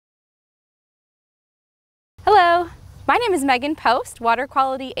Hello, my name is Megan Post, Water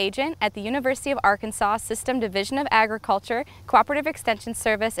Quality Agent at the University of Arkansas System Division of Agriculture Cooperative Extension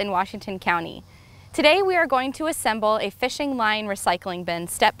Service in Washington County. Today we are going to assemble a fishing line recycling bin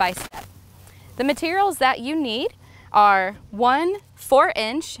step by step. The materials that you need are one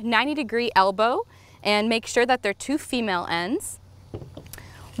 4-inch 90-degree elbow, and make sure that they're 2 female ends,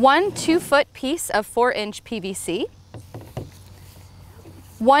 one 2-foot piece of 4-inch PVC,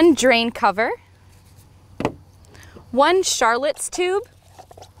 one drain cover, one Charlotte's tube,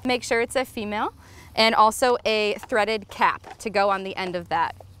 make sure it's a female, and also a threaded cap to go on the end of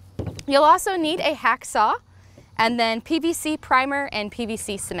that. You'll also need a hacksaw and then PVC primer and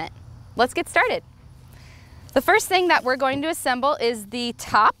PVC cement. Let's get started. The first thing that we're going to assemble is the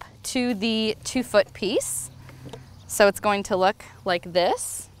top to the 2-foot piece. So it's going to look like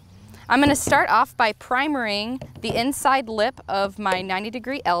this. I'm going to start off by primering the inside lip of my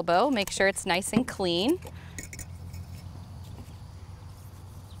 90-degree elbow. Make sure it's nice and clean.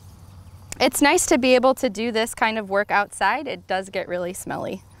 It's nice to be able to do this kind of work outside. It does get really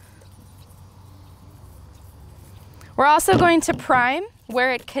smelly. We're also going to prime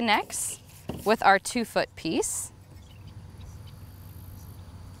where it connects with our 2-foot piece.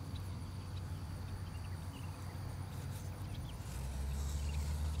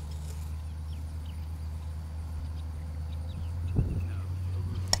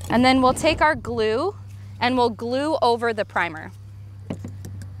 And then we'll take our glue and we'll glue over the primer.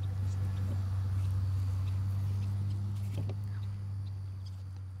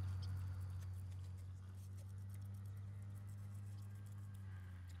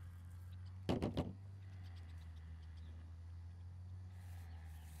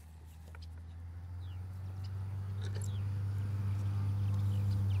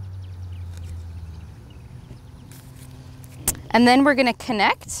 And then we're going to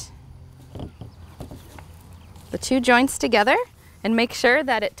connect the 2 joints together and make sure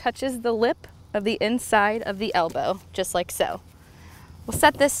that it touches the lip of the inside of the elbow, just like so. We'll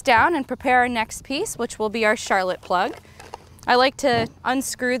set this down and prepare our next piece, which will be our Charlotte plug. I like to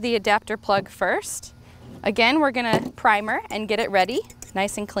unscrew the adapter plug first. Again, we're going to primer and get it ready,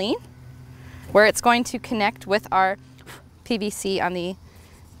 nice and clean, where it's going to connect with our PVC on the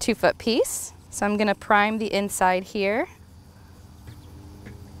 2-foot piece. So I'm going to prime the inside here.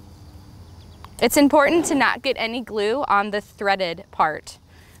 It's important to not get any glue on the threaded part.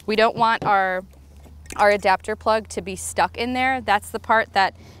 We don't want our adapter plug to be stuck in there. That's the part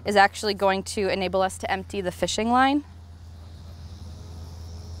that is actually going to enable us to empty the fishing line.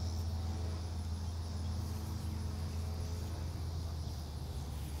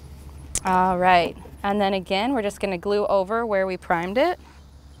 All right, and then again, we're just going to glue over where we primed it.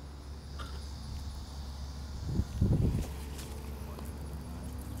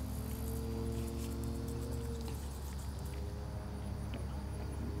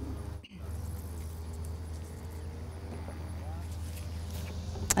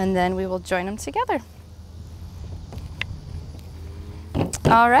 And then we will join them together.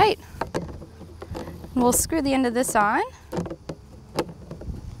 All right, we'll screw the end of this on.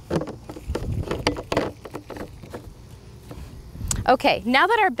 Okay, now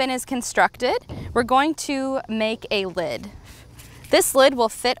that our bin is constructed, we're going to make a lid. This lid will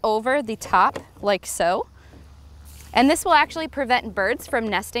fit over the top like so. And this will actually prevent birds from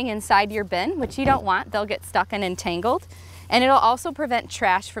nesting inside your bin, which you don't want. They'll get stuck and entangled. And it'll also prevent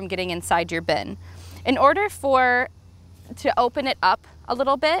trash from getting inside your bin. In order to open it up a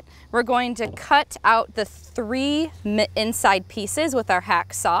little bit, we're going to cut out the 3 inside pieces with our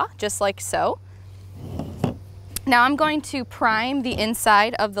hacksaw, just like so. Now I'm going to prime the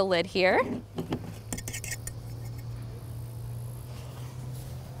inside of the lid here.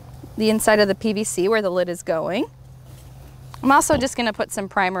 The inside of the PVC where the lid is going. I'm also just going to put some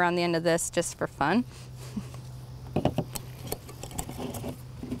primer on the end of this just for fun.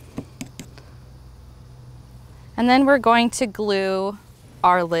 And then we're going to glue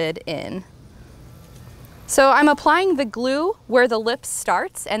our lid in. So I'm applying the glue where the lip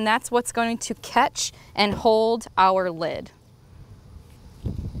starts, and that's what's going to catch and hold our lid.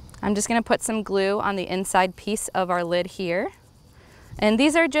 I'm just going to put some glue on the inside piece of our lid here. And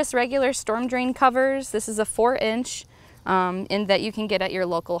these are just regular storm drain covers. This is a 4-inch that you can get at your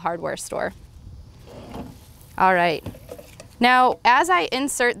local hardware store. All right. Now, as I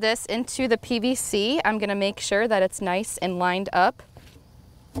insert this into the PVC, I'm going to make sure that it's nice and lined up,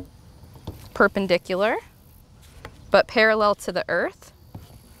 perpendicular, but parallel to the earth,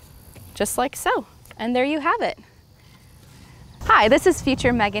 just like so. And there you have it. Hi, this is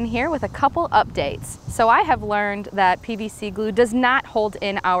Future Megan here with a couple updates. So I have learned that PVC glue does not hold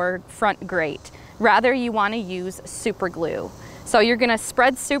in our front grate. Rather, you want to use super glue. So you're going to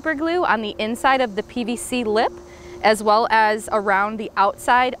spread super glue on the inside of the PVC lip as well as around the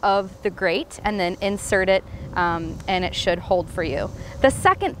outside of the grate, and then insert it and it should hold for you. The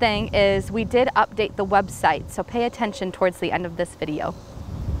second thing is we did update the website, so pay attention towards the end of this video.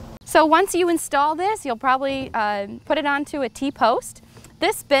 So once you install this, you'll probably put it onto a T-post.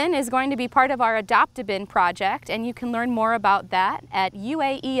 This bin is going to be part of our Adopt-A-Bin project, and you can learn more about that at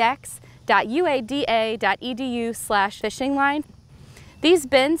uaex.uada.edu/fishing line. These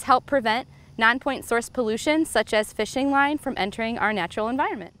bins help prevent non-point source pollution such as fishing line from entering our natural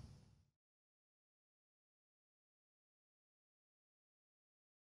environment.